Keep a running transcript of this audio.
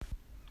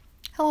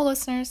Hello,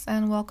 listeners,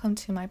 and welcome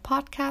to my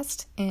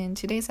podcast. In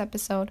today's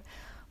episode,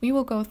 we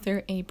will go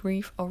through a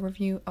brief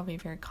overview of a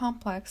very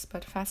complex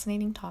but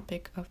fascinating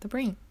topic of the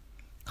brain,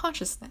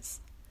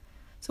 consciousness.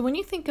 So when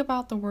you think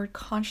about the word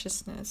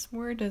consciousness,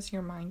 where does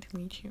your mind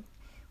lead you?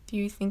 Do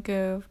you think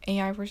of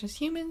AI versus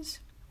humans,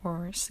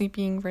 or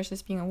sleeping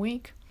versus being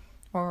awake,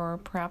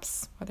 or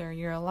perhaps whether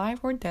you're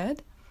alive or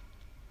dead?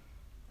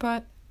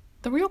 But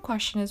the real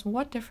question is,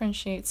 what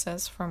differentiates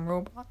us from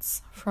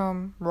robots,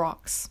 from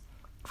rocks,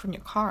 from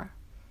your car?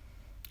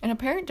 An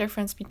apparent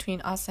difference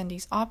between us and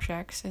these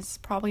objects is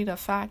probably the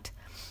fact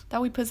that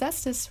we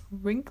possess this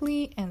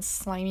wrinkly and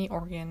slimy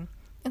organ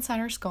inside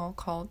our skull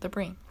called the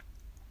brain.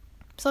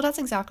 So that's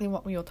exactly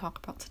what we will talk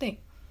about today.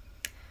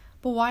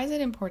 But why is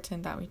it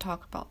important that we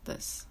talk about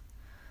this?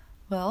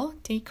 Well,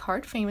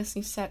 Descartes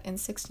famously said in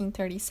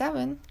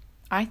 1637,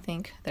 "I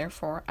think,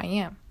 therefore I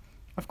am."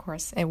 Of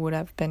course, it would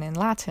have been in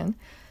Latin.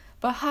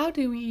 But how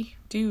do we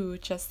do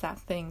just that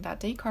thing that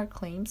Descartes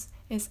claims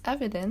is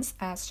evidence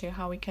as to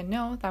how we can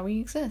know that we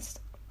exist?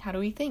 How do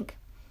we think?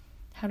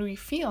 How do we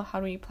feel? How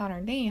do we plan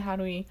our day? How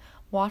do we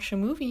watch a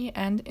movie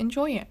and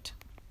enjoy it?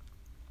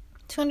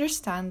 To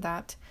understand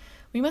that,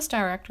 we must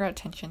direct our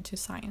attention to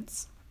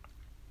science.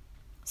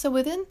 So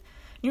within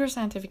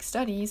neuroscientific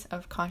studies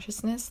of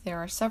consciousness, there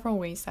are several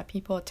ways that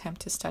people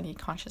attempt to study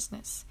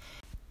consciousness.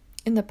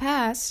 In the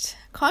past,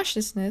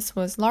 consciousness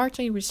was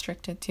largely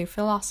restricted to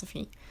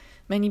philosophy.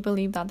 Many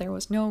believed that there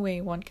was no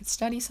way one could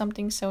study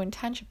something so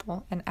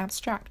intangible and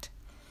abstract.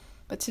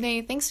 But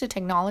today, thanks to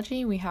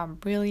technology, we have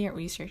brilliant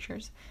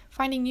researchers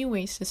finding new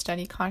ways to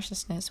study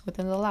consciousness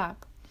within the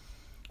lab.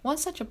 One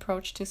such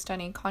approach to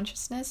studying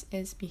consciousness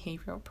is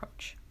behavioral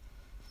approach.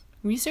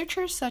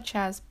 Researchers such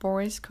as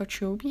Boris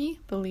Kochubey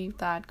believe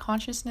that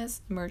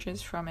consciousness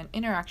emerges from an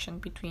interaction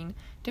between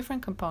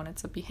different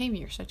components of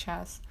behavior, such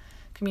as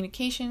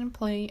communication,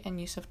 play,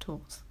 and use of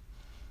tools.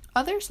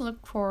 Others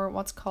look for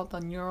what's called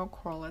the neural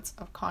correlates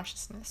of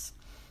consciousness,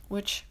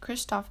 which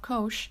Christoph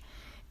Koch,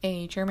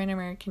 a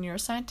German-American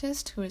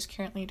neuroscientist who is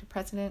currently the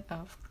president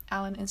of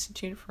Allen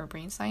Institute for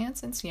Brain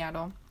Science in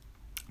Seattle,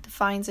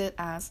 defines it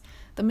as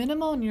the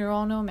minimal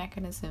neuronal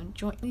mechanism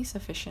jointly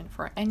sufficient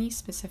for any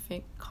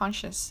specific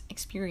conscious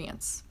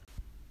experience.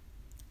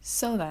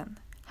 So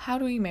then, how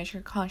do we measure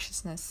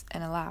consciousness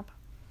in a lab?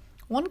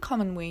 One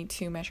common way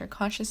to measure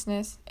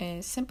consciousness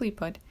is, simply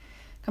put,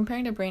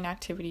 comparing the brain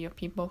activity of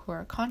people who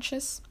are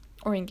conscious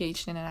or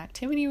engaged in an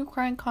activity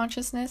requiring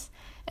consciousness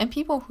and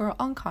people who are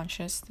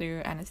unconscious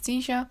through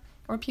anesthesia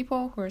or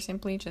people who are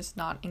simply just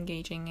not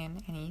engaging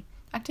in any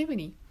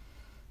activity.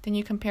 Then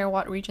you compare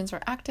what regions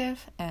are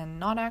active and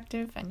not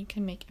active, and you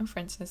can make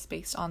inferences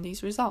based on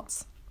these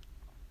results.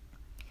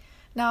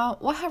 Now,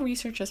 what have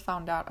researchers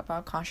found out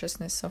about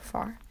consciousness so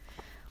far?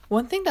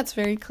 One thing that's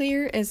very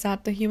clear is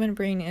that the human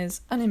brain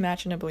is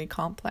unimaginably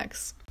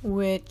complex,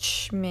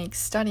 which makes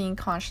studying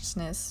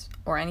consciousness,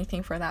 or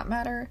anything for that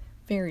matter,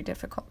 very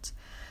difficult.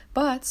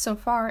 But so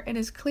far, it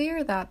is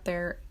clear that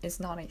there is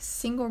not a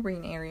single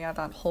brain area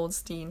that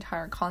holds the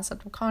entire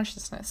concept of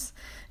consciousness.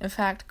 In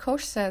fact,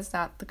 Koch says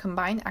that the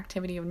combined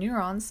activity of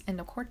neurons in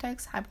the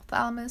cortex,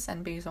 hypothalamus,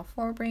 and basal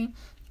forebrain,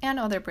 and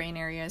other brain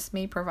areas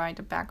may provide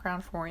the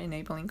background for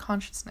enabling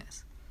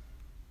consciousness.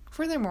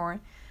 Furthermore,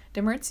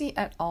 Demirci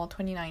et al.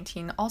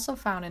 2019 also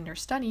found in their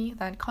study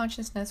that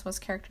consciousness was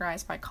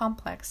characterized by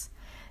complex,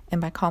 and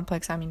by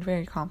complex I mean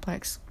very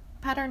complex,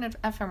 pattern of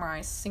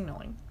fMRI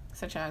signaling,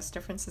 such as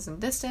differences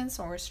in distance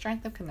or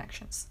strength of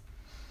connections.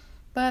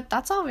 But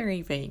that's all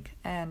very vague,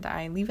 and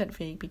I leave it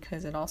vague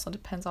because it also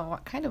depends on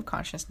what kind of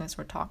consciousness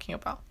we're talking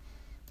about.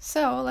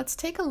 So let's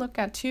take a look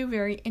at two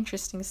very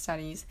interesting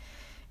studies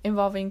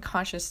involving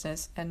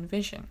consciousness and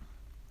vision.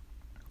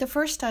 The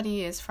first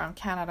study is from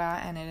Canada,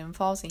 and it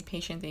involves a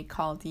patient they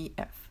call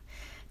DF.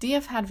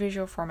 DF had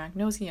visual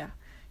formagnosia.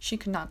 She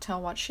could not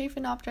tell what shape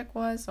an object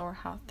was or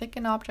how thick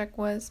an object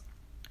was.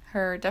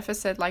 Her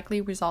deficit likely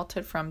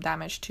resulted from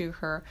damage to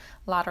her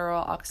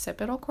lateral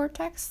occipital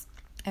cortex.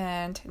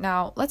 And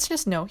now, let's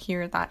just note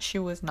here that she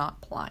was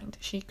not blind.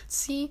 She could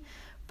see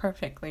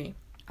perfectly.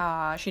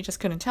 She just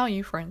couldn't tell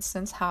you, for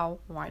instance, how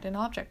wide an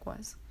object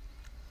was.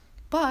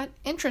 But,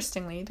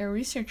 interestingly, the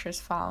researchers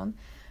found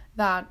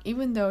that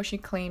even though she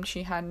claimed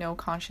she had no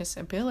conscious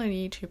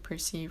ability to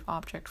perceive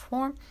object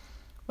form,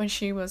 when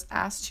she was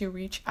asked to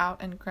reach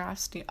out and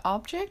grasp the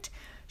object,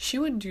 she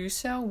would do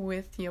so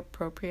with the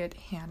appropriate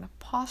hand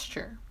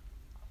posture.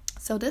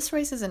 So this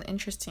raises an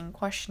interesting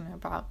question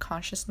about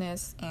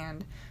consciousness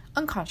and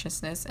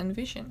unconsciousness and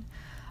vision.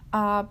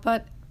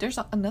 But there's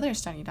another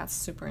study that's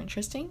super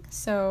interesting.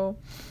 So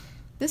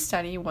this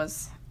study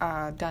was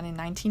done in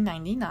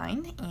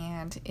 1999,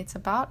 and it's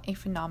about a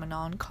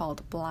phenomenon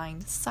called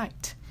blind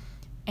sight.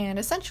 And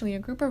essentially, a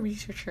group of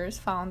researchers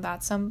found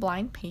that some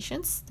blind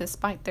patients,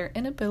 despite their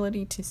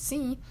inability to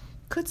see,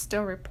 could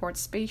still report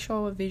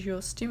spatial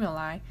visual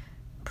stimuli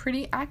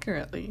pretty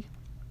accurately.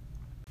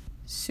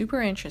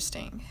 Super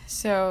interesting.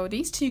 So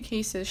these two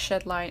cases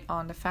shed light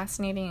on the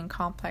fascinating and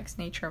complex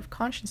nature of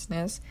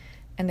consciousness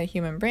and the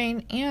human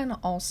brain, and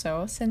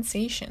also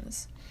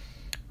sensations.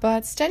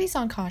 But studies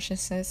on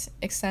consciousness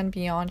extend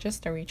beyond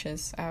just the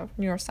reaches of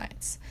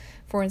neuroscience.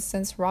 For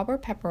instance,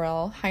 Robert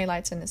Pepperell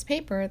highlights in his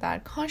paper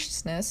that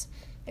consciousness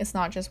is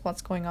not just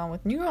what's going on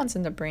with neurons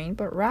in the brain,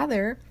 but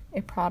rather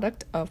a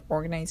product of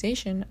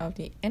organization of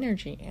the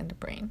energy in the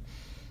brain.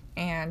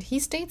 And he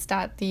states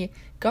that the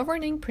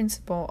governing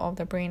principle of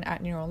the brain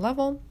at neural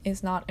level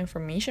is not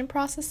information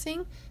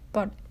processing,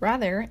 but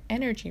rather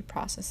energy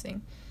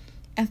processing.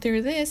 And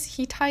through this,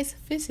 he ties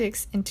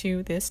physics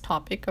into this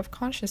topic of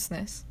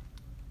consciousness.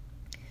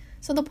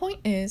 So the point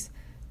is,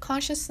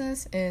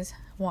 consciousness is,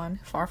 1,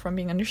 far from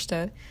being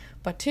understood,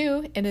 but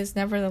 2, it is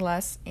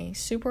nevertheless a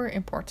super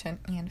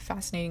important and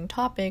fascinating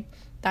topic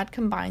that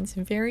combines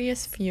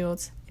various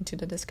fields into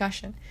the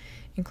discussion,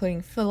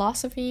 including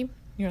philosophy,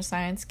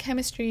 neuroscience,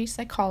 chemistry,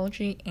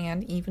 psychology,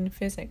 and even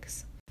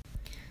physics.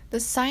 The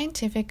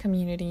scientific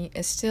community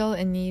is still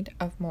in need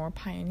of more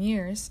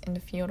pioneers in the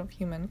field of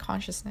human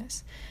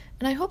consciousness,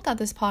 and I hope that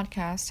this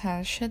podcast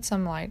has shed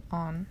some light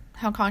on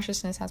how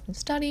consciousness has been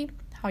studied,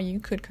 how you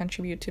could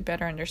contribute to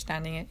better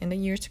understanding it in the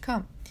years to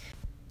come.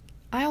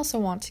 I also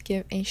want to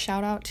give a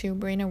shout out to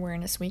Brain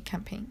Awareness Week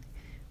campaign.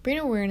 Brain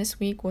Awareness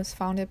Week was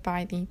founded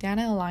by the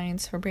Dana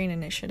Alliance for Brain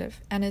Initiative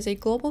and is a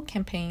global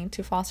campaign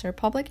to foster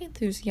public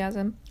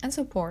enthusiasm and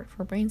support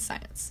for brain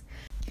science.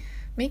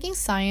 Making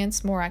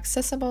science more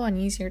accessible and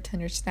easier to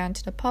understand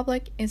to the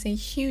public is a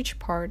huge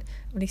part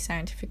of the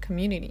scientific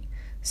community.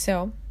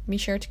 So be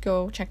sure to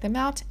go check them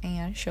out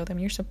and show them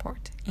your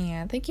support.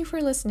 And thank you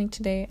for listening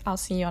today. I'll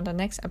see you on the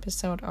next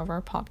episode of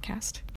our podcast.